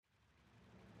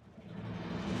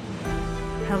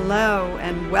Hello,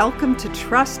 and welcome to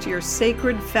Trust Your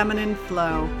Sacred Feminine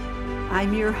Flow.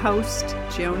 I'm your host,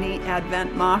 Joni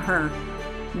Advent Maher,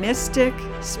 mystic,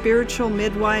 spiritual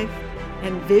midwife,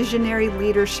 and visionary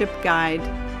leadership guide.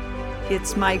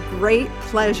 It's my great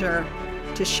pleasure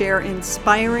to share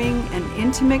inspiring and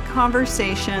intimate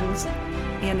conversations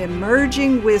and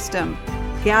emerging wisdom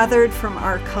gathered from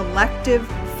our collective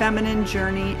feminine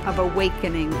journey of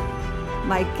awakening.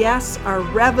 My guests are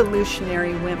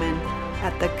revolutionary women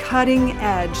at the cutting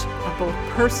edge of both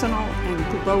personal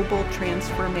and global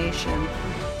transformation.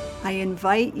 I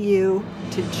invite you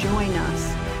to join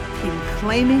us in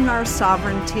claiming our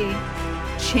sovereignty,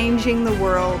 changing the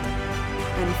world,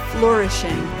 and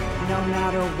flourishing no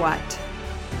matter what.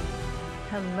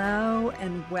 Hello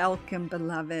and welcome,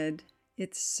 beloved.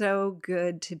 It's so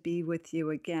good to be with you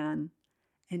again.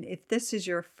 And if this is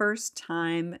your first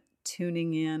time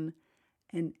tuning in,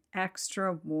 an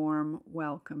extra warm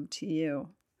welcome to you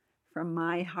from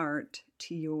my heart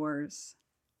to yours.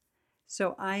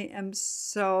 So I am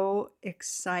so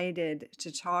excited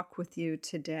to talk with you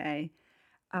today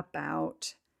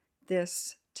about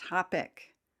this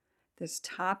topic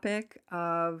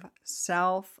of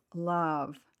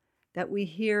self-love that we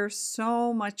hear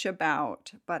so much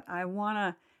about, but I want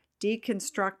to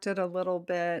deconstruct it a little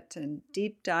bit and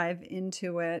deep dive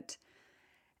into it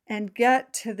and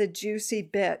get to the juicy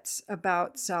bits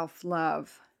about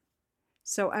self-love.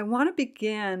 So I want to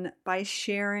begin by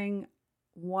sharing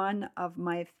one of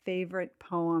my favorite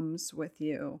poems with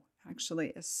you,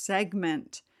 actually a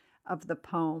segment of the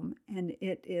poem, and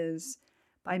it is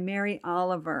by Mary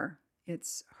Oliver.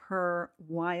 It's her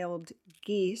Wild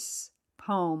Geese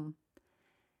poem.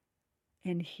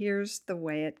 And here's the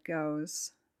way it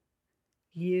goes.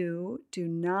 You do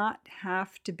not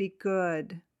have to be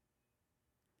good.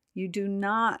 You do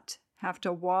not have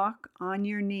to walk on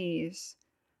your knees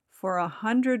for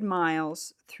 100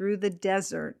 miles through the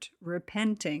desert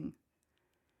repenting.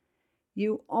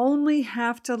 You only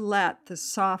have to let the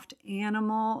soft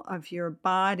animal of your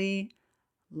body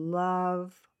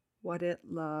love what it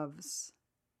loves.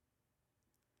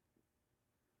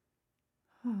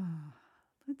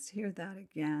 Let's hear that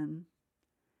again.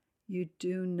 You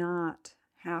do not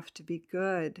have to be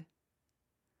good.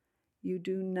 You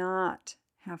do not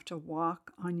have to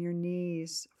walk on your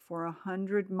knees for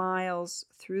 100 miles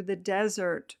through the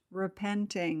desert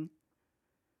repenting.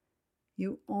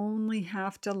 You only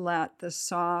have to let the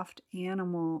soft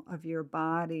animal of your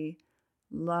body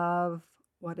love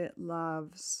what it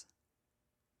loves.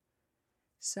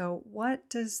 So what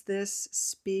does this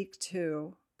speak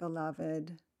to,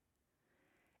 beloved?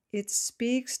 It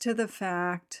speaks to the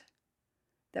fact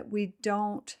that we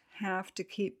don't have to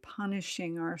keep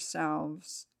punishing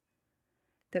ourselves,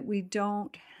 that we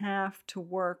don't have to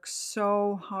work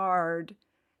so hard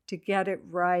to get it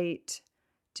right,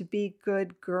 to be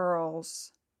good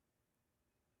girls,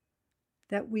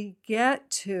 that we get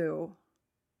to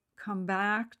come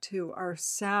back to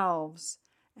ourselves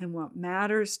and what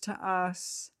matters to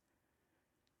us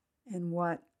and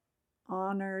what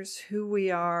honors who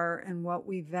we are and what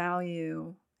we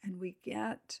value, and we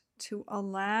get to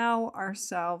allow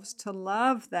ourselves to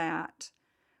love that.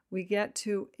 We get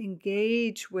to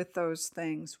engage with those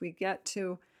things. We get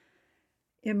to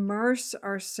immerse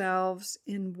ourselves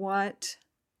in what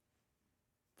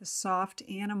the soft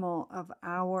animal of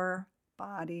our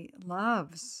body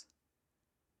loves.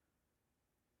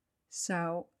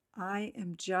 So I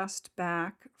am just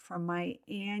back from my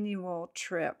annual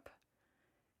trip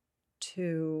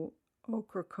to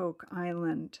Ocracoke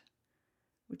Island,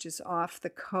 which is off the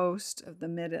coast of the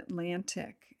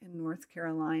Mid-Atlantic in North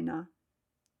Carolina.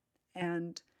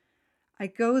 And I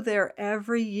go there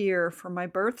every year for my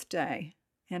birthday,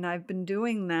 and I've been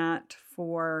doing that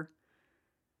for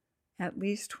at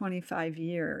least 25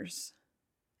 years.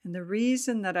 And the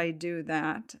reason that I do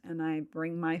that, and I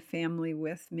bring my family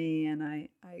with me and I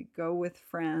go with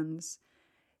friends,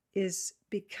 is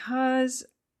because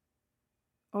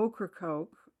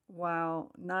Ocracoke,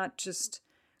 while not just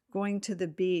going to the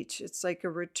beach, it's like a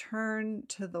return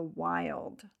to the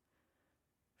wild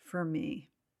for me.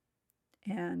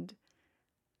 And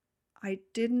I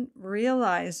didn't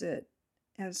realize it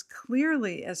as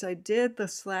clearly as I did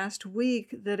this last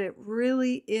week, that it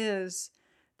really is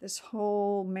this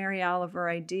whole Mary Oliver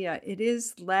idea. It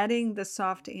is letting the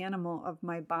soft animal of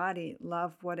my body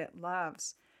love what it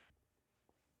loves.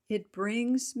 It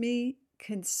brings me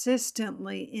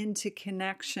consistently into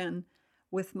connection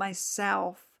with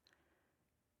myself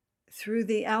through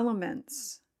the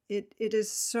elements. It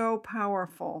is so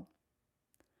powerful.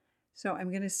 So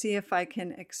I'm going to see if I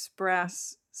can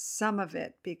express some of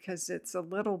it, because it's a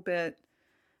little bit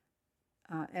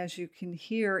as you can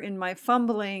hear in my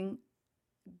fumbling,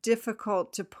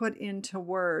 difficult to put into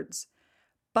words.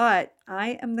 But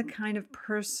I am the kind of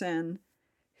person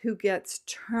who gets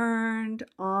turned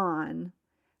on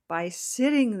by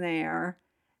sitting there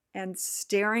and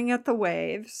staring at the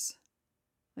waves.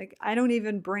 Like, I don't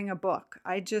even bring a book.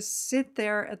 I just sit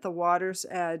there at the water's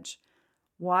edge,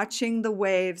 watching the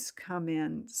waves come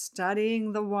in,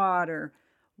 studying the water,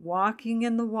 walking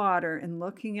in the water, and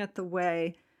looking at the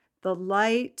way the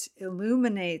light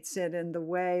illuminates it in the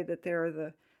way that there are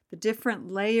the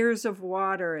different layers of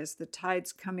water as the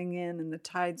tide's coming in and the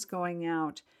tide's going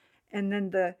out. And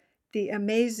then the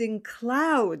amazing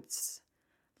clouds,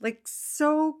 like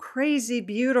so crazy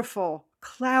beautiful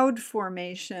cloud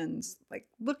formations, like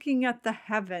looking at the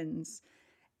heavens.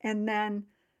 And then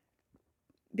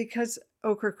because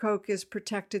Ocracoke is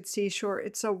protected seashore,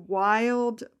 it's a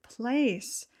wild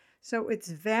place. So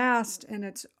it's vast and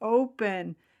it's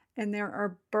open and there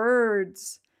are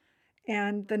birds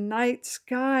and the night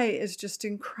sky is just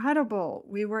incredible.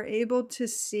 We were able to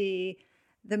see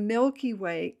the Milky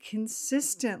Way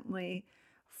consistently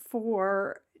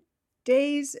for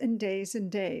days and days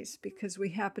and days because we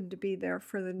happened to be there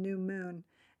for the new moon.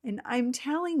 And I'm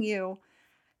telling you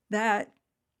that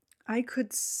I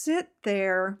could sit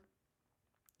there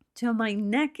till my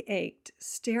neck ached,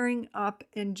 staring up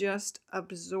and just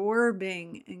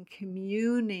absorbing and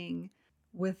communing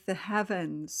with the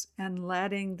heavens and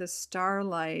letting the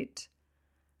starlight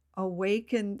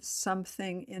awaken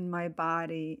something in my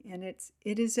body. And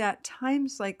it is at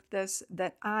times like this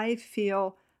that I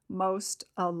feel most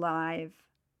alive.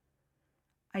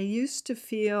 I used to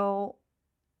feel,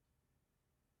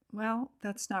 well,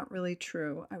 that's not really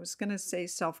true. I was going to say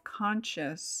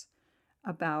self-conscious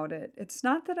about it. It's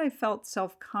not that I felt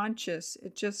self-conscious.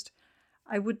 It just,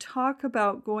 I would talk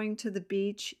about going to the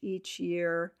beach each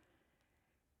year.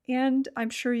 And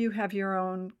I'm sure you have your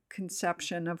own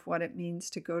conception of what it means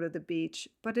to go to the beach,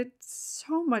 but it's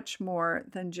so much more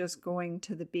than just going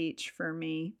to the beach for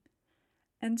me.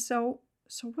 And so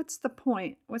what's the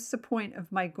point? What's the point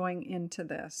of my going into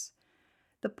this?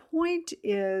 The point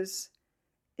is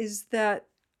that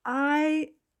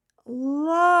I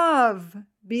love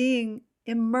being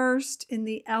immersed in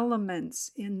the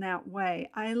elements in that way.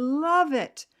 I love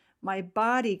it. My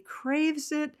body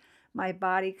craves it. My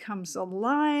body comes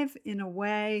alive in a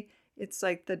way. It's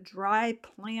like the dry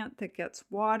plant that gets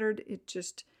watered. It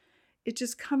just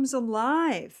comes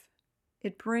alive.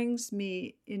 It brings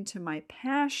me into my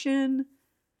passion.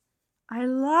 I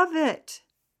love it.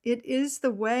 It is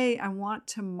the way I want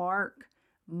to mark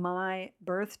my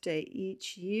birthday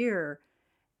each year.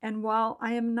 And while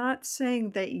I am not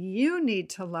saying that you need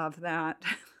to love that,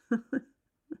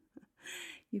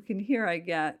 you can hear I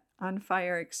get on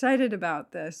fire excited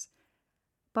about this.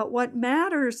 But what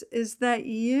matters is that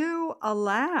you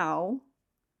allow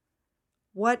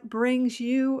what brings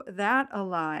you that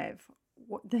alive,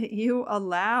 that you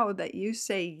allow, that you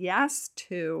say yes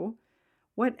to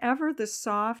whatever the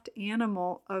soft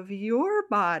animal of your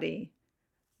body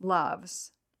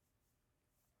loves.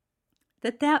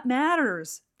 That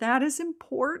matters. That is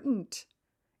important.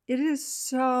 It is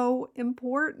so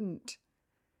important.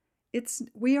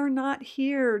 We are not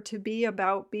here to be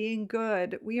about being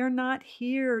good. We are not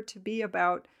here to be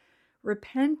about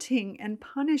repenting and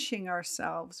punishing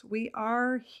ourselves. We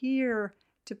are here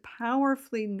to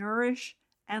powerfully nourish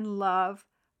and love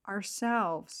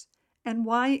ourselves. And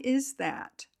why is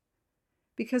that?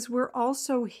 Because we're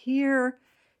also here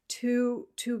to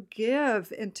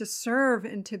give and to serve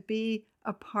and to be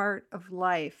a part of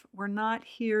life. We're not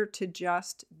here to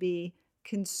just be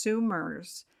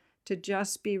consumers, to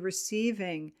just be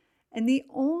receiving. And the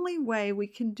only way we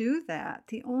can do that,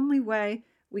 the only way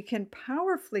we can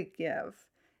powerfully give,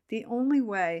 the only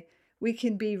way we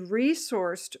can be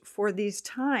resourced for these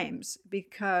times,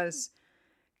 because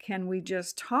can we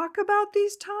just talk about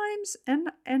these times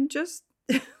and just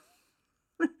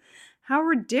how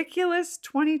ridiculous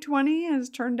 2020 has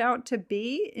turned out to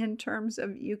be in terms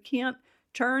of you can't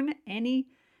turn in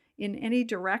any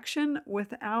direction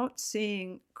without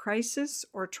seeing crisis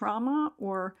or trauma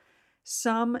or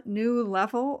some new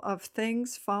level of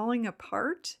things falling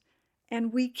apart.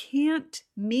 And we can't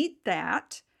meet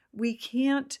that. We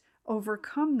can't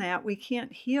overcome that. We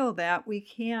can't heal that. We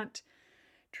can't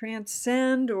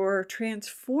transcend or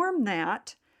transform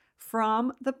that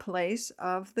from the place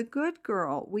of the good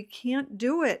girl. We can't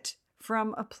do it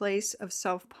from a place of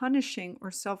self-punishing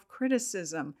or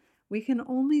self-criticism. We can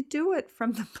only do it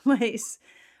from the place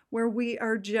where we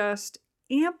are just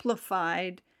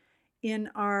amplified in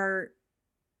our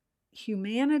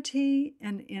humanity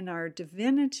and in our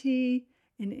divinity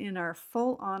and in our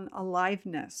full-on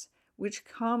aliveness, which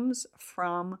comes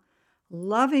from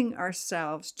loving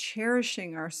ourselves,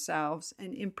 cherishing ourselves,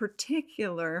 and in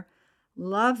particular,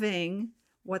 loving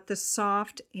what the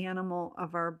soft animal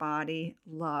of our body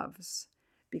loves.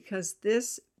 Because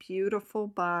this beautiful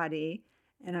body,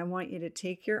 and I want you to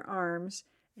take your arms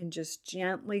and just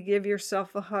gently give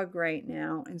yourself a hug right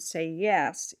now and say,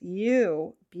 yes,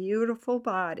 you, beautiful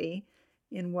body,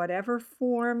 in whatever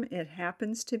form it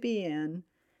happens to be in,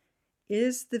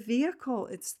 is the vehicle,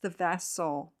 it's the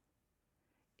vessel.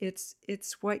 It's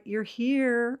what you're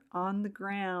here on the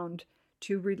ground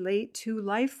to relate to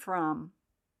life from.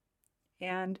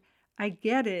 And I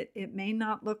get it. It may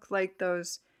not look like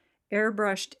those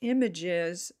airbrushed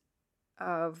images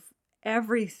of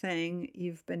everything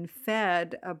you've been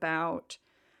fed about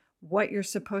what you're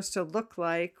supposed to look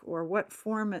like or what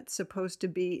form it's supposed to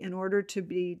be in order to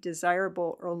be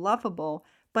desirable or lovable.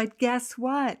 But guess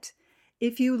what?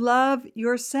 If you love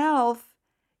yourself,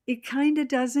 it kind of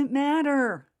doesn't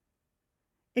matter.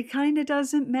 It kind of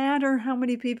doesn't matter how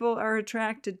many people are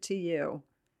attracted to you.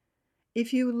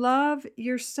 If you love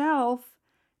yourself,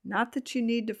 not that you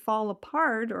need to fall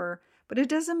apart but it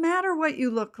doesn't matter what you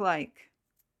look like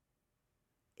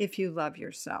if you love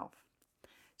yourself.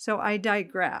 So I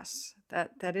digress.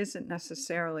 That isn't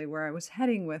necessarily where I was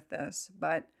heading with this,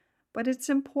 but it's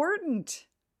important.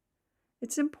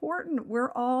 It's important.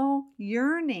 We're all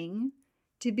yearning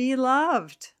to be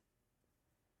loved.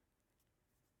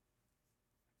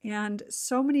 And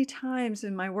so many times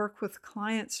in my work with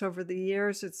clients over the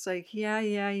years, it's like, yeah,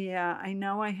 I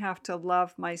know I have to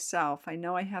love myself. I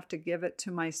know I have to give it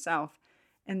to myself.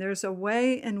 And there's a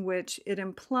way in which it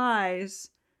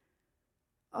implies,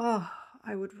 oh,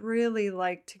 I would really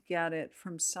like to get it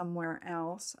from somewhere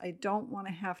else. I don't want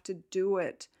to have to do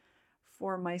it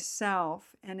for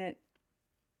myself. And I'm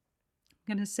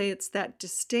going to say it's that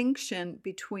distinction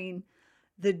between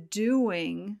the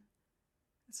doing.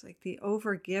 It's like the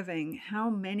overgiving. How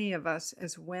many of us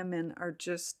as women are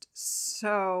just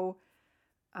so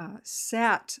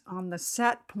set on the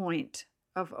set point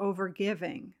of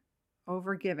overgiving.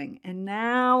 And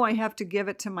now I have to give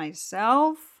it to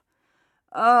myself.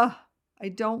 I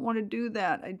don't want to do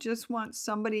that. I just want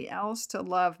somebody else to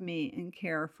love me and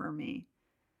care for me.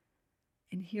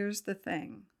 And here's the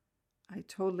thing. I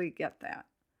totally get that.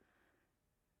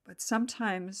 But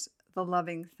sometimes the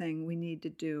loving thing we need to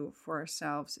do for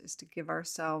ourselves is to give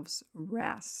ourselves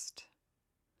rest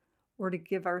or to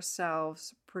give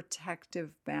ourselves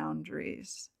protective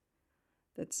boundaries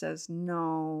that says,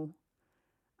 no,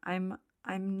 I'm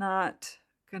not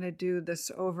going to do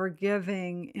this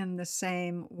overgiving in the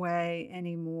same way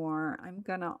anymore. I'm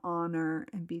going to honor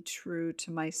and be true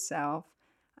to myself.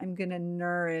 I'm going to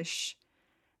nourish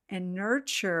and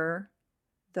nurture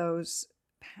those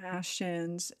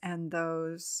passions and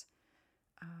those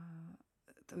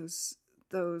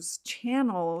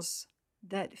channels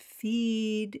that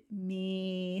feed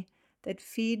me, that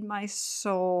feed my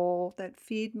soul, that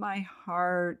feed my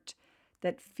heart,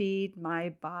 that feed my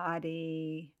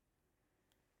body.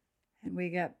 And we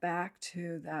get back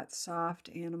to that soft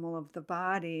animal of the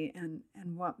body and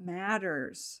what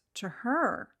matters to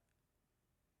her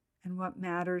and what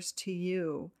matters to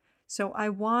you. So I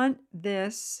want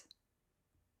this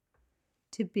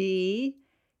to be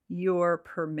your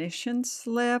permission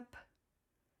slip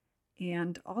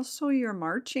and also your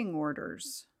marching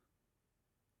orders.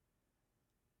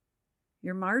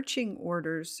 Your marching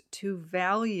orders to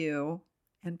value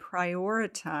and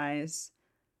prioritize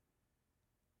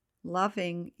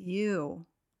loving you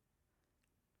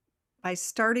by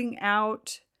starting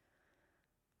out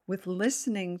with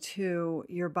listening to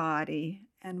your body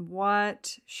and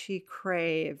what she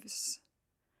craves.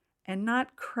 And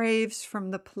not craves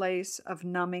from the place of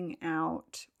numbing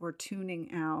out or tuning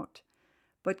out,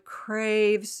 but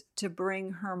craves to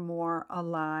bring her more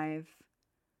alive.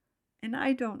 And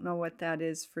I don't know what that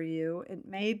is for you. It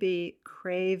may be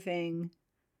craving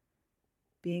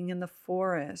being in the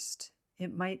forest.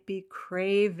 It might be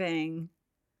craving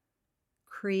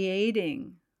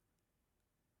creating,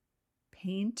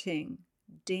 painting,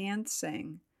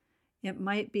 dancing. It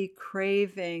might be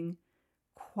craving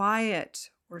quiet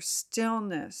or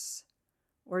stillness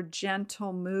or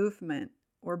gentle movement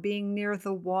or being near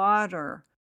the water.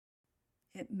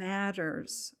 It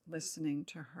matters listening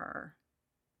to her.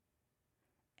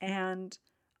 And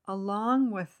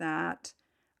along with that,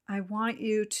 I want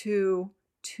you to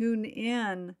tune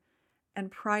in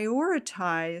and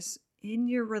prioritize in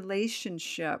your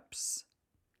relationships.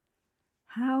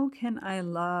 How can I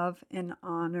love and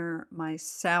honor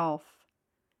myself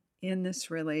in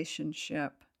this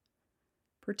relationship?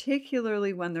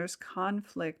 particularly when there's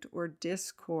conflict or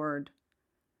discord,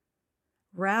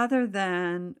 rather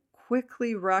than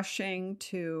quickly rushing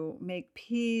to make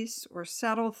peace or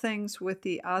settle things with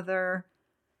the other,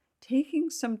 taking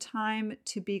some time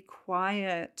to be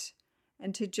quiet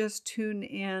and to just tune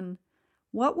in.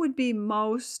 What would be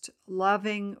most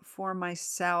loving for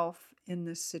myself in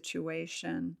this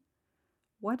situation?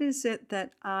 What is it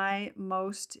that I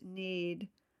most need?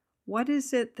 What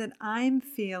is it that I'm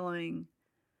feeling?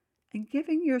 And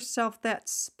giving yourself that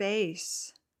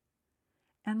space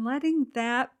and letting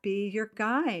that be your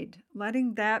guide,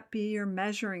 letting that be your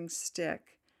measuring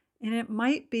stick. And it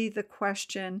might be the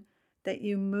question that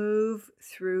you move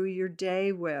through your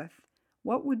day with.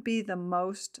 What would be the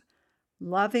most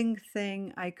loving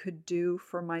thing I could do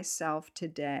for myself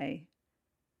today?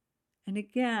 And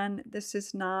again, this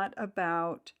is not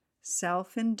about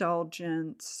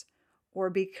self-indulgence or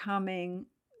becoming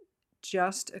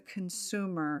just a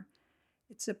consumer.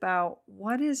 It's about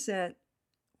what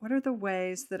are the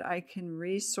ways that I can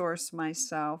resource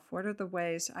myself? What are the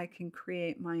ways I can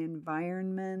create my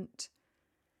environment,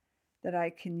 that I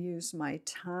can use my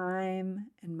time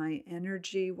and my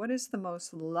energy? What is the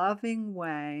most loving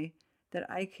way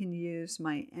that I can use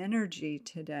my energy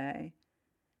today?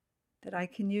 That I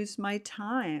can use my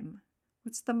time?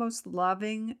 What's the most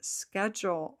loving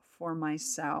schedule for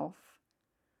myself?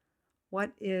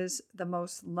 What is the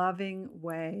most loving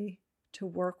way to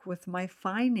work with my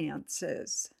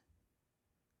finances?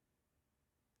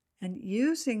 And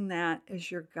using that as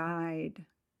your guide.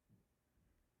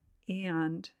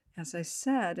 And as I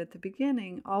said at the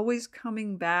beginning, always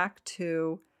coming back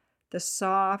to the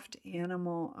soft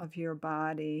animal of your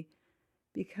body,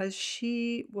 because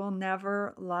she will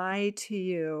never lie to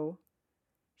you.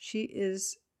 She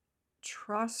is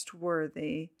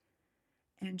trustworthy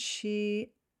and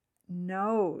she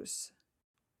knows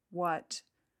what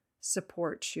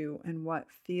supports you and what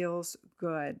feels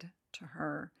good to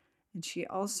her. And she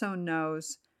also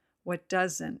knows what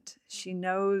doesn't. She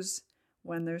knows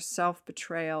when there's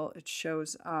self-betrayal, it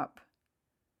shows up.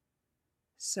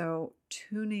 So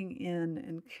tuning in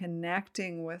and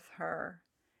connecting with her.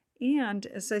 And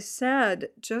as I said,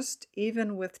 just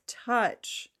even with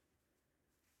touch,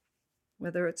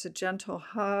 whether it's a gentle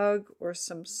hug or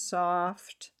some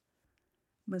soft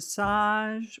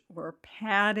massage or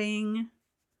patting,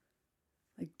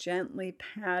 like gently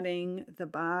patting the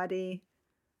body,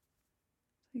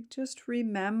 like just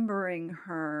remembering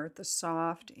her, the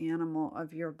soft animal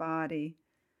of your body,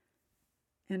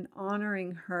 and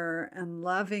honoring her and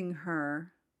loving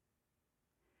her.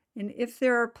 And if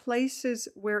there are places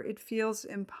where it feels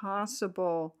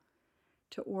impossible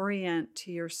to orient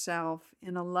to yourself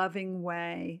in a loving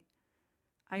way,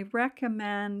 I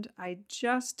recommend, I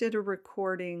just did a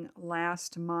recording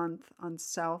last month on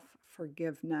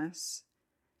self-forgiveness.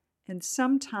 And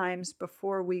sometimes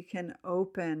before we can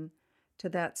open to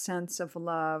that sense of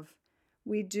love,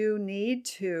 we do need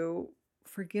to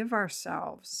forgive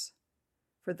ourselves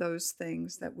for those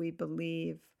things that we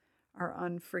believe are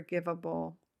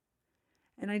unforgivable.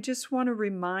 And I just want to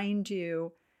remind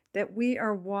you that we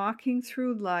are walking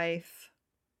through life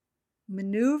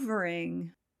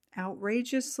maneuvering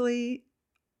outrageously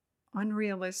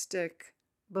unrealistic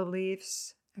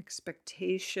beliefs,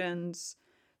 expectations,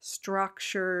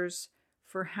 structures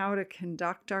for how to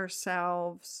conduct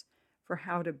ourselves, for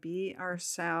how to be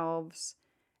ourselves.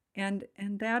 And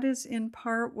that is in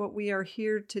part what we are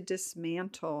here to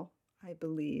dismantle, I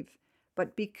believe.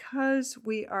 But because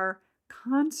we are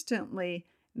constantly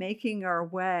making our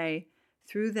way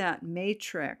through that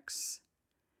matrix,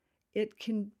 it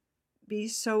can be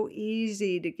so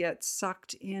easy to get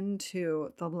sucked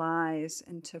into the lies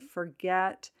and to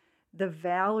forget the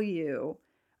value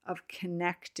of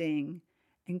connecting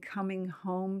and coming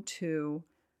home to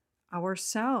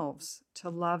ourselves, to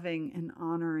loving and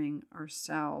honoring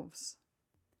ourselves.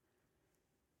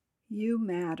 You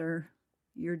matter.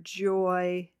 Your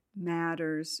joy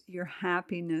matters. Your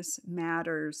happiness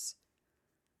matters.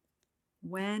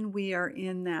 When we are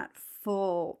in that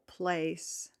full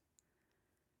place,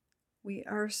 we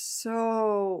are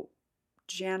so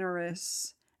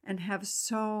generous and have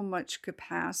so much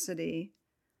capacity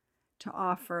to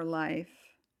offer life.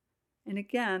 And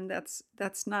again,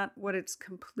 that's not what it's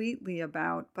completely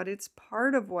about, but it's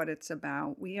part of what it's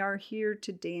about. We are here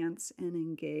to dance and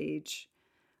engage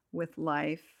with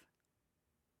life.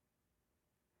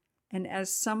 And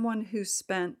as someone who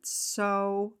spent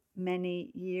so many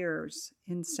years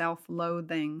in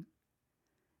self-loathing,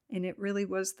 and it really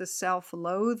was the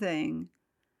self-loathing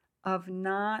of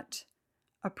not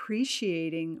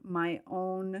appreciating my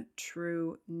own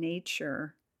true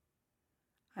nature,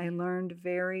 I learned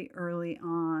very early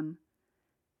on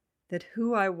that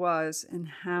who I was and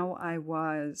how I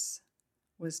was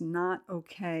not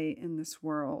okay in this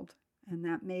world. And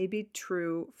that may be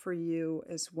true for you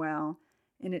as well.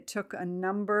 And it took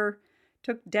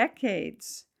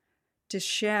decades to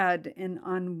shed and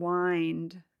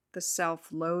unwind the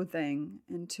self-loathing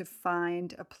and to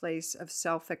find a place of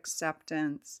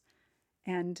self-acceptance,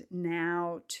 and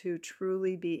now to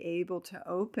truly be able to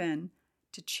open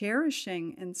to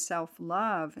cherishing and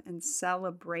self-love and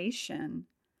celebration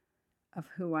of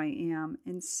who I am,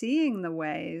 and seeing the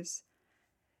ways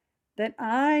that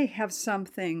I have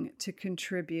something to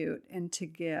contribute and to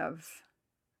give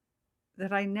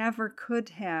that I never could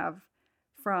have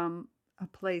from a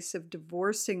place of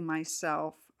divorcing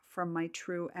myself from my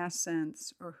true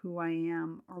essence or who I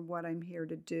am or what I'm here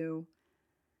to do.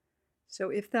 So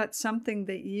if that's something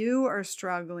that you are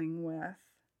struggling with,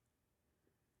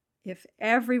 if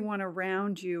everyone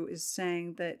around you is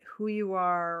saying that who you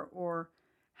are or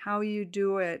how you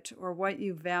do it or what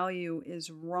you value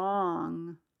is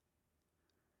wrong,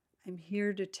 I'm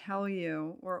here to tell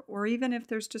you, or even if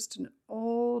there's just an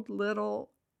old little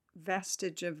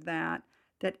vestige of that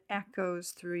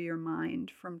echoes through your mind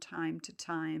from time to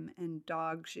time and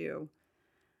dogs you,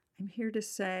 I'm here to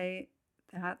say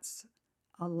that's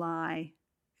a lie.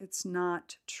 It's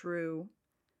not true.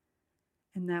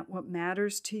 And that what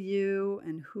matters to you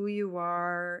and who you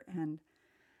are and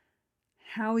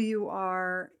how you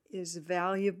are is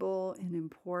valuable and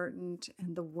important,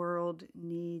 and the world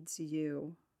needs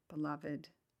you, beloved,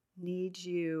 needs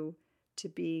you to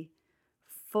be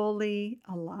fully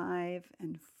alive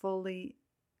and fully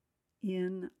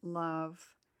in love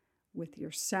with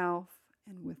yourself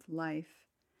and with life.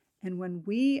 And when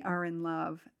we are in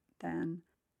love, then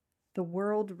the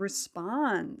world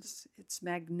responds. It's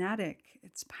magnetic,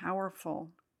 it's powerful.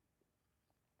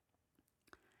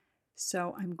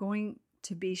 So I'm going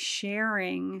to be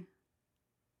sharing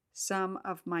some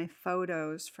of my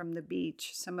photos from the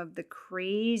beach, some of the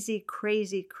crazy,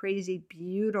 crazy, crazy,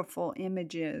 beautiful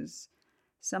images,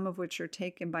 some of which are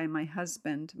taken by my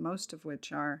husband, most of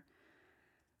which are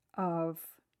of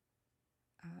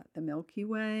the Milky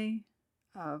Way,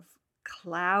 of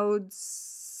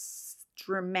clouds,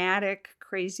 dramatic,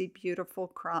 crazy, beautiful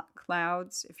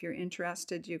clouds. If you're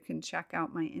interested, you can check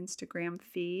out my Instagram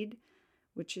feed,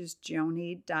 which is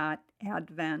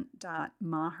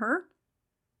joni.advent.maher.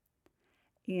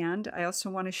 And I also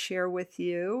want to share with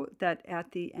you that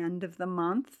at the end of the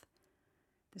month,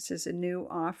 this is a new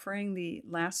offering, the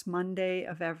last Monday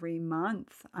of every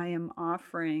month, I am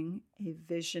offering a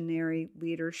Visionary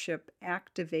Leadership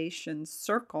Activation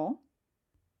Circle,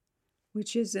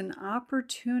 which is an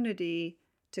opportunity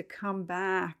to come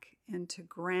back and to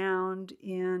ground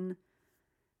in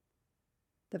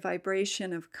the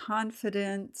vibration of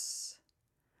confidence,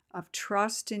 of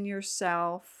trust in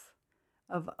yourself,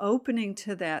 of opening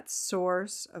to that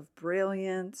source of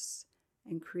brilliance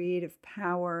and creative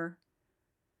power,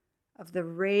 of the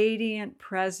radiant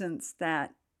presence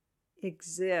that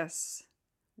exists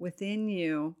within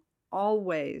you,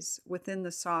 always within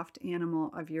the soft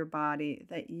animal of your body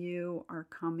that you are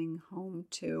coming home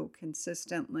to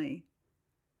consistently.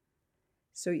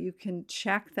 So you can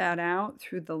check that out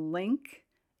through the link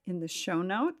in the show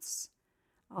notes.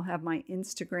 I'll have my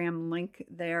Instagram link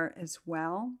there as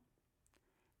well.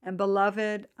 And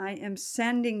beloved, I am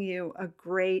sending you a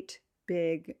great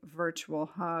big virtual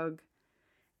hug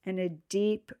and a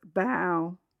deep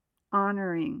bow,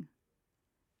 honoring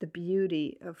the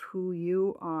beauty of who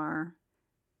you are.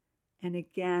 And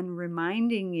again,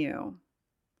 reminding you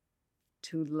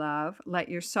to love, let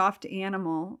your soft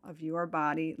animal of your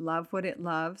body love what it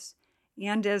loves.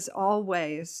 And as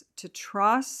always, to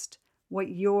trust what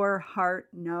your heart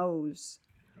knows.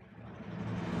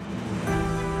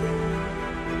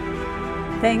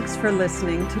 Thanks for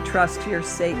listening to Trust Your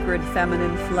Sacred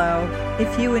Feminine Flow.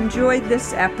 If you enjoyed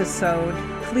this episode,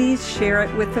 please share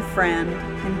it with a friend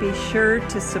and be sure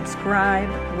to subscribe,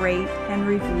 rate, and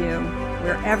review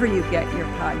wherever you get your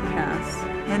podcasts.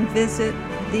 And visit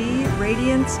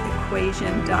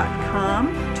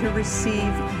theradianceequation.com to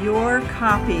receive your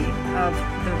copy of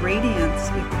The Radiance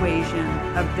Equation,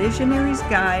 a visionary's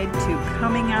guide to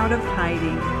coming out of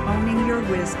hiding, owning your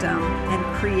wisdom, and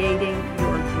creating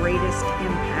your greatest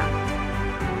impact.